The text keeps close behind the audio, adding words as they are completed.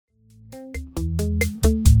Welcome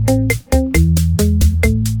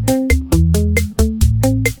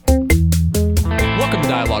to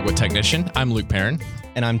Dialogue with Technician. I'm Luke Perrin.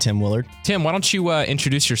 And I'm Tim Willard. Tim, why don't you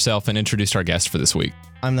introduce yourself and introduce our guest for this week?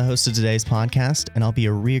 I'm the host of today's podcast, and I'll be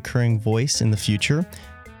a reoccurring voice in the future.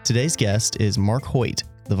 Today's guest is Mark Hoyt,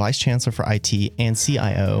 the Vice Chancellor for IT and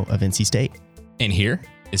CIO of NC State. And here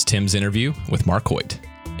is Tim's interview with Mark Hoyt.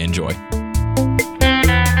 Enjoy.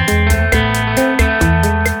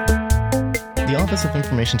 The Office of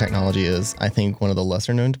Information Technology is, I think, one of the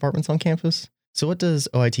lesser known departments on campus. So what does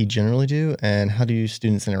OIT generally do, and how do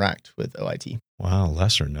students interact with OIT? Wow,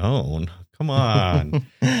 lesser known. Come on.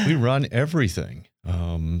 We run everything.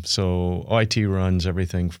 So OIT runs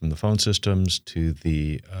everything from the phone systems to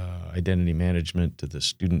the identity management to the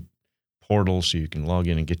student portal so you can log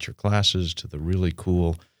in and get your classes, to the really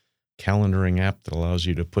cool calendaring app that allows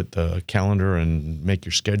you to put the calendar and make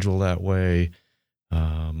your schedule that way,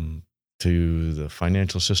 to the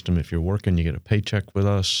financial system. If you're working, you get a paycheck with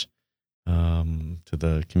us, to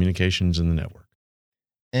the communications and the network.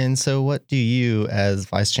 And so what do you, as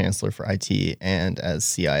Vice Chancellor for IT and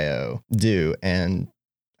as CIO, do, and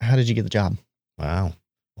how did you get the job? Wow.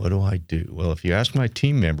 What do I do? Well, if you ask my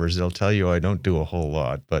team members, they'll tell you I don't do a whole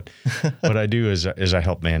lot, but what I do is I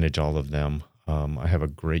help manage all of them. I have a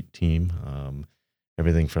great team,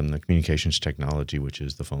 everything from the communications technology, which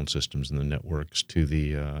is the phone systems and the networks, to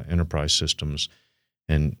the enterprise systems,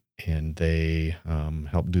 and they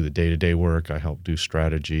help do the day-to-day work. I help do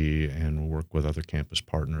strategy and work with other campus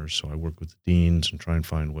partners. So I work with the deans and try and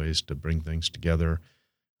find ways to bring things together,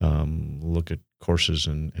 look at courses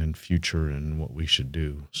and future and what we should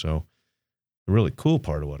do. So the really cool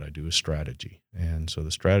part of what I do is strategy. And so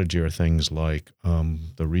the strategy are things like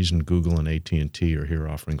the reason Google and AT&T are here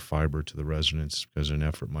offering fiber to the residents because an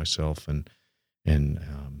effort myself and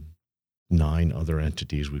 9 other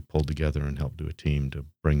entities we pulled together and helped do a team to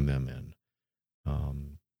bring them in.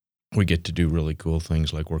 We get to do really cool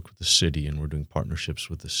things like work with the city, and we're doing partnerships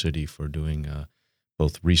with the city for doing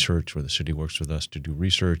both research, where the city works with us to do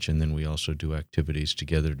research, and then we also do activities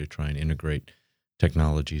together to try and integrate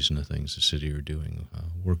technologies and the things the city are doing,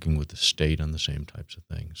 working with the state on the same types of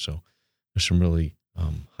things. So there's some really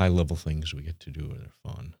high-level things we get to do that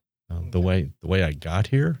are fun. The way I got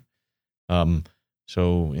here,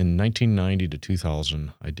 so in 1990 to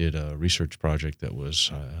 2000, I did a research project that was,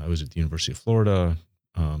 I was at the University of Florida,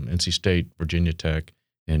 NC State, Virginia Tech,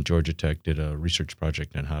 and Georgia Tech did a research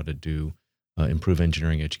project on how to do improve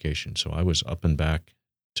engineering education. So I was up and back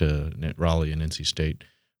to Raleigh and NC State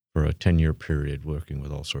for a 10-year period working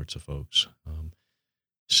with all sorts of folks.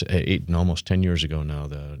 8 and almost 10 years ago now,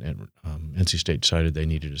 the NC State decided they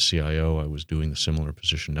needed a CIO. I was doing the similar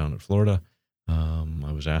position down at Florida.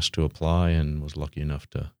 I was asked to apply and was lucky enough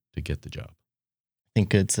to get the job. I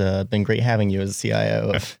think it's been great having you as a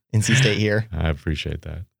CIO of NC State here. I appreciate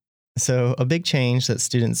that. So a big change that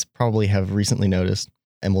students probably have recently noticed,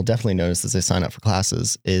 and will definitely notice as they sign up for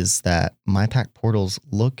classes, is that MyPack Portal's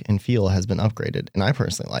look and feel has been upgraded, and I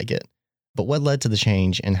personally like it. But what led to the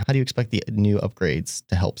change, and how do you expect the new upgrades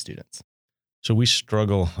to help students? So we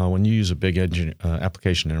struggle when you use a big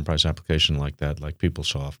enterprise application like that, like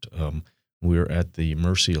PeopleSoft. We're at the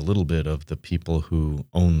mercy a little bit of the people who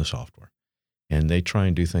own the software. And they try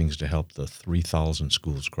and do things to help the 3,000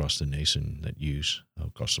 schools across the nation that use,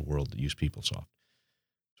 across the world that use PeopleSoft.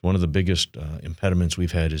 So one of the biggest impediments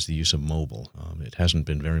we've had is the use of mobile. It hasn't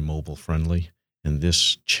been very mobile friendly. And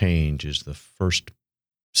this change is the first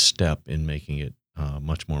step in making it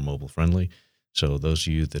much more mobile friendly. So those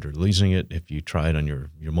of you that are using it, if you try it on your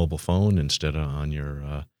mobile phone instead of on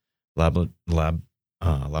your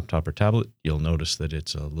laptop or tablet, you'll notice that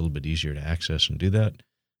it's a little bit easier to access and do that.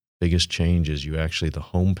 Biggest change is the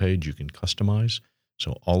home page you can customize.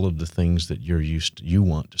 So all of the things that you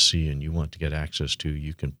want to see and you want to get access to,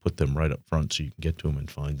 you can put them right up front so you can get to them and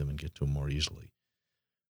find them and get to them more easily.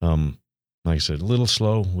 Like I said, a little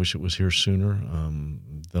slow. Wish it was here sooner.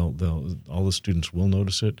 All the students will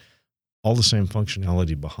notice it. All the same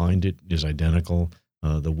functionality behind it is identical.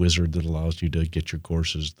 The wizard that allows you to get your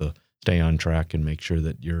courses, the stay on track and make sure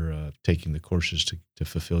that you're taking the courses to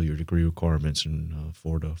fulfill your degree requirements in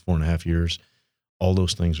 4 to 4.5 years. All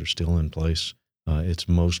those things are still in place. It's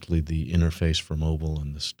mostly the interface for mobile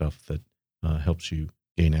and the stuff that helps you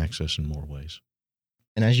gain access in more ways.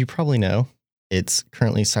 And as you probably know, it's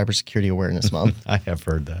currently Cybersecurity Awareness Month. I have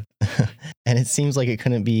heard that. And it seems like it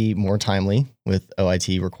couldn't be more timely, with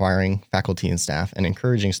OIT requiring faculty and staff and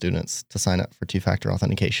encouraging students to sign up for two-factor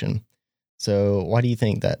authentication. So why do you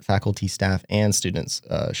think that faculty, staff, and students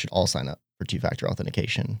should all sign up for two-factor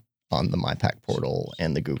authentication on the MyPack portal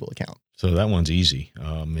and the Google account? So that one's easy.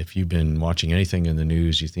 If you've been watching anything in the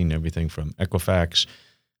news, you've seen everything from Equifax.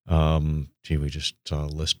 We just saw a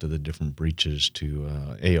list of the different breaches to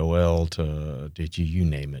AOL to you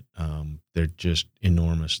name it. They're just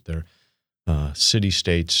enormous. They're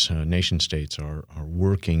city-states, nation-states are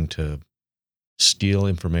working to steal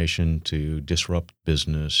information to disrupt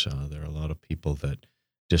business. There are a lot of people that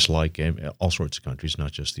dislike all sorts of countries,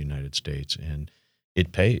 not just the United States, and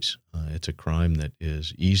it pays. It's a crime that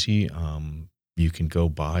is easy. You can go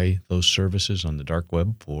buy those services on the dark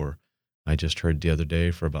web for, I just heard the other day,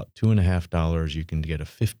 for about $2.50, you can get a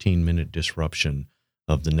 15-minute disruption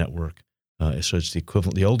of the network. So it's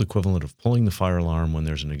the old equivalent of pulling the fire alarm when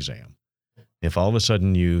there's an exam. If all of a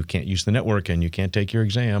sudden you can't use the network and you can't take your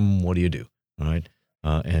exam, what do you do? Right?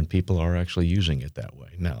 And people are actually using it that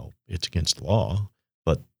way. Now, it's against the law,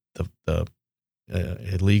 but the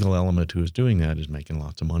illegal element who is doing that is making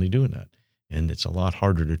lots of money doing that. And it's a lot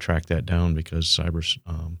harder to track that down because cyber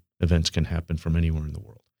events can happen from anywhere in the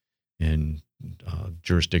world. And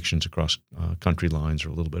jurisdictions across country lines are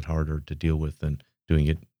a little bit harder to deal with than doing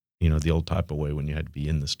it, the old type of way when you had to be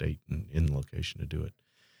in the state and in the location to do it.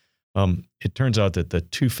 It turns out that the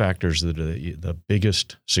two factors that are the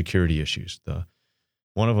biggest security issues,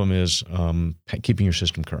 one of them is keeping your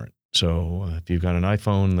system current. So if you've got an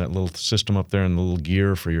iPhone, that little system up there and the little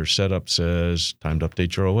gear for your setup says time to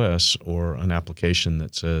update your OS, or an application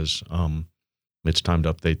that says it's time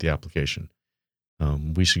to update the application.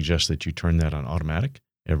 We suggest that you turn that on automatic.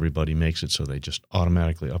 Everybody makes it so they just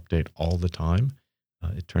automatically update all the time.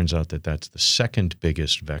 It turns out that that's the second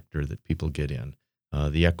biggest vector that people get in.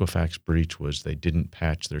 The Equifax breach was they didn't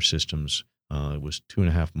patch their systems. It was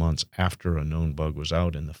 2.5 months after a known bug was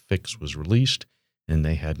out and the fix was released, and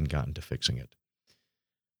they hadn't gotten to fixing it.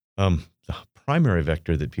 The primary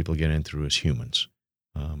vector that people get in through is humans.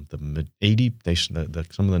 Some of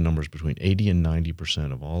the numbers between 80 and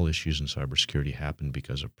 90% of all issues in cybersecurity happen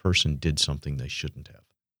because a person did something they shouldn't have.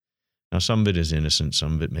 Now, some of it is innocent,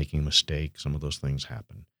 some of it making a mistake, some of those things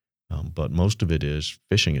happen. But most of it is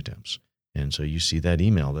phishing attempts. And so you see that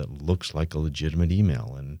email that looks like a legitimate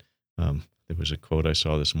email. And there was a quote I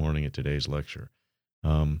saw this morning at today's lecture.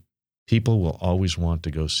 People will always want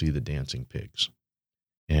to go see the dancing pigs.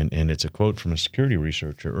 And it's a quote from a security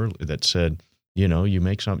researcher earlier that said, you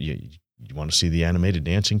make something, you want to see the animated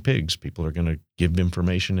dancing pigs. People are going to give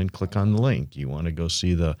information and click on the link. You want to go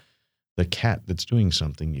see the cat that's doing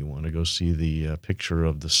something. You want to go see the picture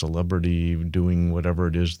of the celebrity doing whatever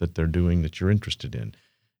it is that they're doing that you're interested in.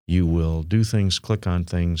 You will do things, click on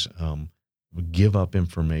things, give up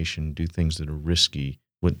information, do things that are risky,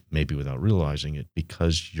 maybe without realizing it,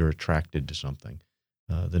 because you're attracted to something.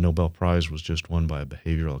 The Nobel Prize was just won by a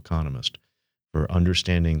behavioral economist for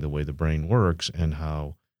understanding the way the brain works and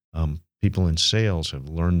how people in sales have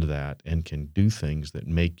learned that and can do things that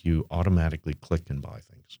make you automatically click and buy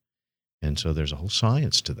things. And so there's a whole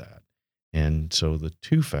science to that. And so the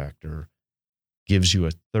two-factor gives you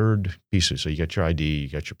a third piece. So you got your ID, you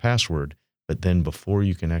got your password, but then before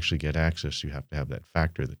you can actually get access, you have to have that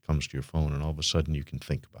factor that comes to your phone, and all of a sudden you can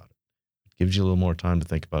think about it. It gives you a little more time to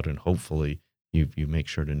think about it, and hopefully you make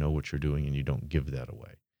sure to know what you're doing and you don't give that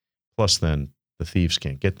away. Plus then the thieves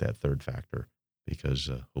can't get that third factor because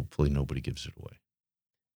hopefully nobody gives it away.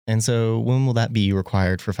 And so when will that be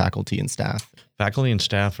required for faculty and staff? Faculty and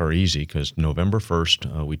staff are easy because November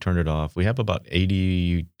 1st, we turn it off. We have about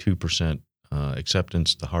 82%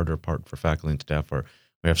 acceptance. The harder part for faculty and staff are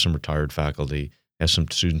we have some retired faculty, have some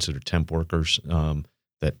students that are temp workers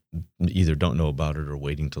that either don't know about it or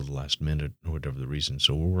waiting till the last minute or whatever the reason.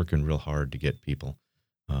 So we're working real hard to get people.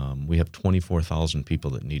 We have 24,000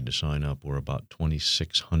 people that need to sign up. We're about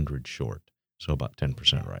 2,600 short, so about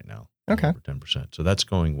 10% right now. Okay. Over 10%. So that's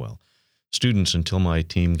going well. Students, until my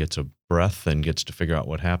team gets a breath and gets to figure out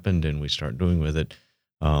what happened and we start doing with it,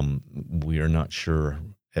 we are not sure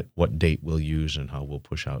at what date we'll use and how we'll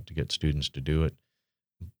push out to get students to do it.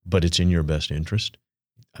 But it's in your best interest.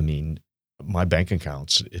 I mean, my bank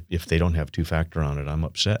accounts, if they don't have two-factor on it, I'm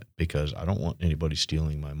upset because I don't want anybody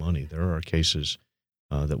stealing my money. There are cases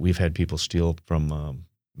that we've had people steal from,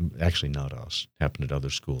 actually not us, happened at other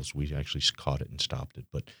schools. We actually caught it and stopped it.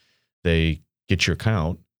 But they get your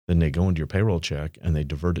account, then they go into your payroll check and they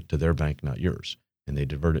divert it to their bank, not yours. And they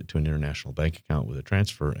divert it to an international bank account with a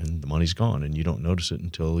transfer and the money's gone and you don't notice it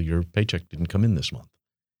until your paycheck didn't come in this month.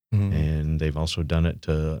 Mm-hmm. And they've also done it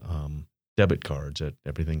to debit cards at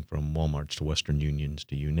everything from Walmarts to Western Unions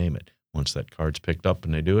to you name it. Once that card's picked up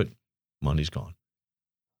and they do it, money's gone.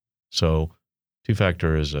 So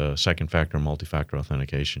two-factor is a second factor, multi-factor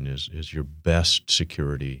authentication is your best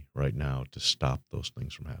security right now to stop those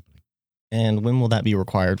things from happening. And when will that be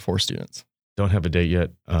required for students? Don't have a date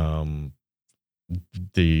yet.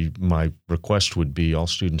 My request would be all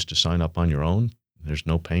students to sign up on your own. There's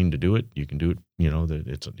no pain to do it. You can do it.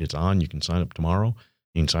 It's on. You can sign up tomorrow.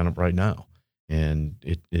 You can sign up right now, and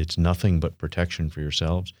it's nothing but protection for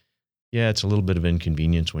yourselves. Yeah, it's a little bit of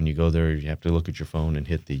inconvenience when you go there. You have to look at your phone and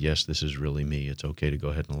hit the yes, this is really me. It's okay to go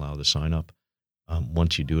ahead and allow the sign up.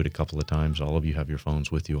 Once you do it a couple of times, all of you have your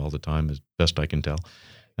phones with you all the time, as best I can tell.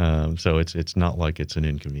 So it's not like it's an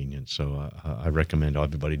inconvenience. So I recommend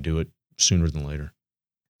everybody do it sooner than later.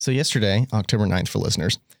 So yesterday, October 9th for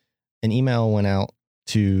listeners, an email went out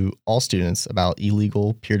to all students about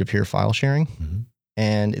illegal peer-to-peer file sharing. Mm-hmm.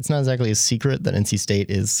 And it's not exactly a secret that NC State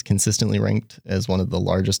is consistently ranked as one of the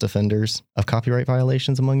largest offenders of copyright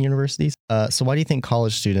violations among universities. So why do you think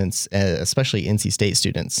college students, especially NC State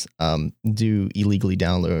students, do illegally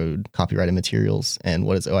download copyrighted materials? And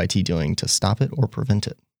what is OIT doing to stop it or prevent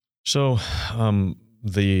it? So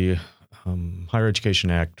the Higher Education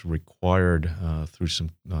Act required, through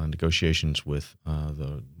some negotiations with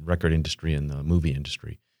the record industry and the movie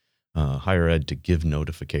industry, higher ed to give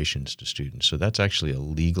notifications to students. So that's actually a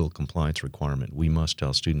legal compliance requirement. We must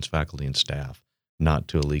tell students, faculty, and staff not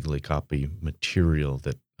to illegally copy material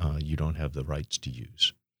that you don't have the rights to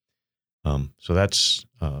use. So that's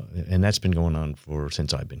been going on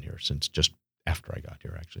since I've been here, since just after I got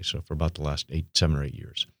here, actually. So for about the last 7 or 8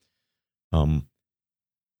 years.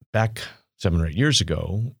 Back 7 or 8 years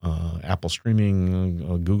ago, Apple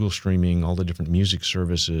streaming, Google streaming, all the different music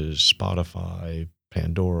services, Spotify,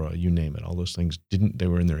 Pandora, you name it, all those things they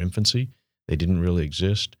were in their infancy. They didn't really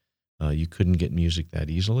exist. You couldn't get music that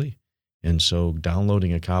easily. And so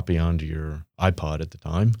downloading a copy onto your iPod at the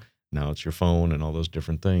time, now it's your phone and all those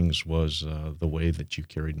different things, was the way that you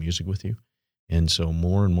carried music with you. And so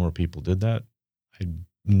more and more people did that. I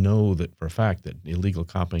know that for a fact that illegal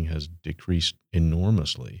copying has decreased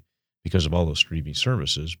enormously because of all those streaming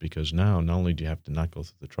services, because now not only do you have to not go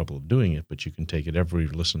through the trouble of doing it, but you can take it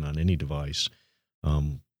listen on any device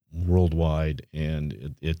worldwide.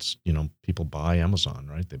 And it's, people buy Amazon,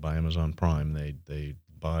 right? They buy Amazon Prime. They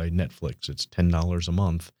buy Netflix. It's $10 a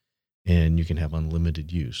month and you can have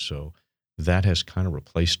unlimited use. So that has kind of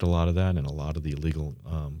replaced a lot of that, and a lot of the illegal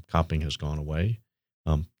copying has gone away.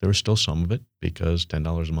 There is still some of it because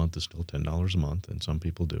 $10 a month is still $10 a month, and some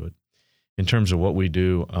people do it. In terms of what we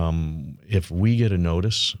do, if we get a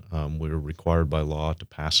notice, we're required by law to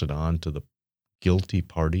pass it on to the guilty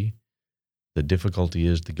party. The difficulty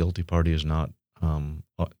is the guilty party is not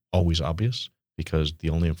always obvious, because the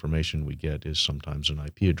only information we get is sometimes an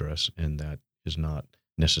IP address, and that is not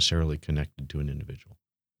necessarily connected to an individual.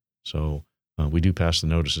 So we do pass the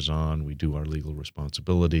notices on. We do our legal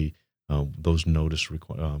responsibility. Those notice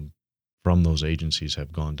from those agencies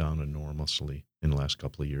have gone down enormously in the last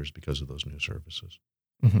couple of years because of those new services.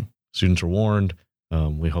 Mm-hmm. Students are warned.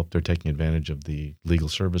 We hope they're taking advantage of the legal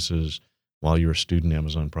services. While you're a student,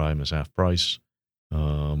 Amazon Prime is half price.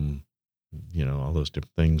 All those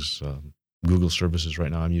different things. Google services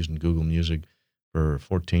right now, I'm using Google Music. For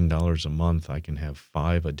 $14 a month, I can have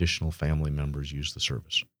 5 additional family members use the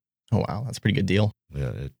service. Oh, wow. That's a pretty good deal.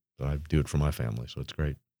 Yeah, I do it for my family, so it's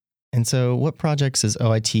great. And so what projects is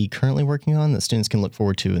OIT currently working on that students can look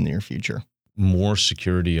forward to in the near future? More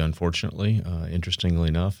security, unfortunately, interestingly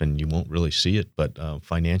enough, and you won't really see it, but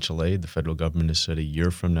financial aid, the federal government has said a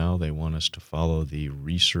year from now they want us to follow the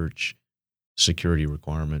research security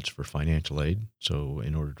requirements for financial aid, so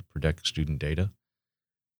in order to protect student data.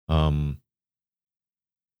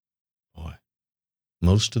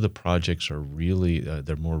 Most of the projects are really,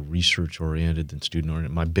 they're more research-oriented than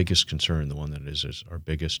student-oriented. My biggest concern, the one that is our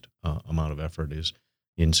biggest amount of effort, is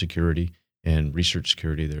in security and research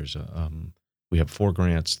security. We have 4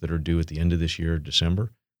 grants that are due at the end of this year,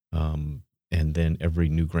 December, and then every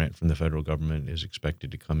new grant from the federal government is expected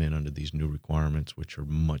to come in under these new requirements, which are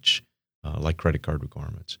much like credit card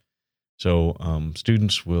requirements. So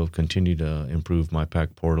students will continue to improve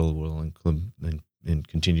MyPack Portal, will include and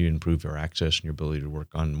continue to improve your access and your ability to work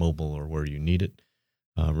on mobile or where you need it.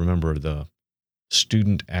 Remember, the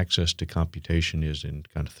student access to computation is in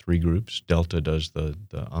kind of 3 groups. Delta does the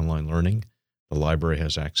online learning. The library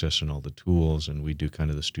has access and all the tools, and we do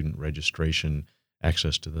kind of the student registration,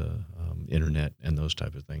 access to the internet, and those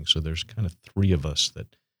type of things. So there's kind of 3 of us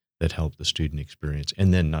that help the student experience,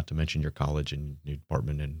 and then not to mention your college and your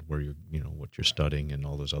department and where you're, what you're studying and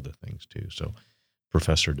all those other things too. So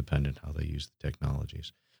professor dependent how they use the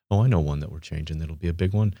technologies. Oh, I know one that we're changing that'll be a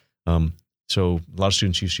big one. So a lot of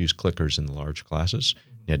students used to use clickers in the large classes.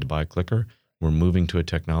 You had to buy a clicker. We're moving to a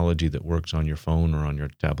technology that works on your phone or on your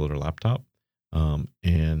tablet or laptop.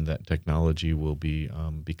 And that technology will be,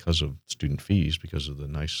 because of student fees, because of the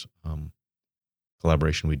nice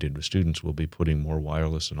collaboration we did with students, we'll be putting more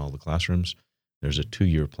wireless in all the classrooms. There's a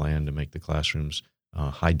 2-year plan to make the classrooms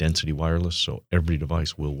high-density wireless, so every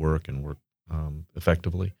device will work and work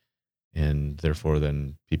effectively. And therefore,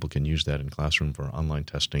 then people can use that in classroom for online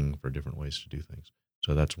testing, for different ways to do things.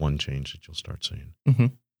 So that's one change that you'll start seeing. Mm-hmm.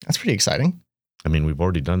 That's pretty exciting. I mean, we've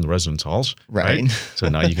already done the residence halls, right? So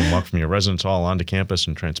now you can walk from your residence hall onto campus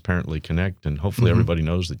and transparently connect. And hopefully everybody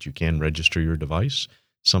knows that you can register your device,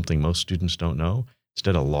 something most students don't know.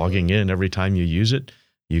 Instead of logging in every time you use it,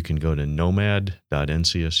 you can go to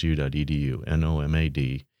nomad.ncsu.edu,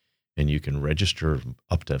 NOMAD, and you can register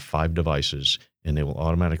up to 5 devices, and they will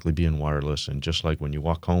automatically be in wireless. And just like when you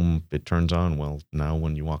walk home, it turns on. Well, now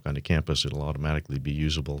when you walk onto campus, it'll automatically be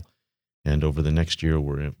usable. And over the next year,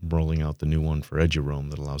 we're rolling out the new one for EduRoam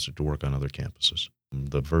that allows it to work on other campuses.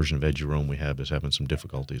 The version of EduRoam we have is having some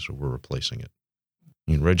difficulties, so we're replacing it.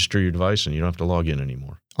 You can register your device, and you don't have to log in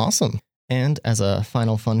anymore. Awesome. And as a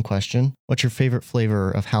final fun question, what's your favorite flavor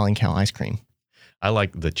of Howling Cow ice cream? I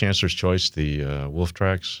like the Chancellor's Choice, the Wolf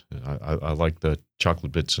Tracks. I like the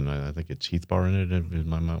chocolate bits, and I think it's Heath Bar in it,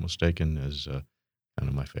 if I'm not mistaken, is kind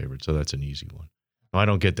of my favorite. So that's an easy one. I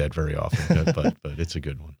don't get that very often, but it's a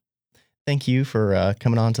good one. Thank you for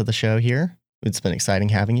coming on to the show here. It's been exciting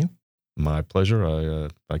having you. My pleasure.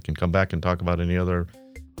 I can come back and talk about any other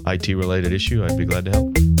IT-related issue. I'd be glad to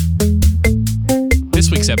help. This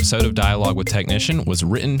week's episode of Dialogue with Technician was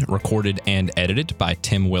written, recorded, and edited by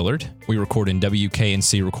Tim Willard. We record in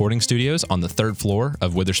WKNC Recording Studios on the 3rd floor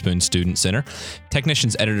of Witherspoon Student Center.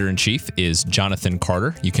 Technician's editor-in-chief is Jonathan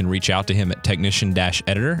Carter. You can reach out to him at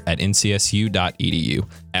technician-editor@ncsu.edu.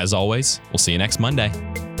 As always, we'll see you next Monday.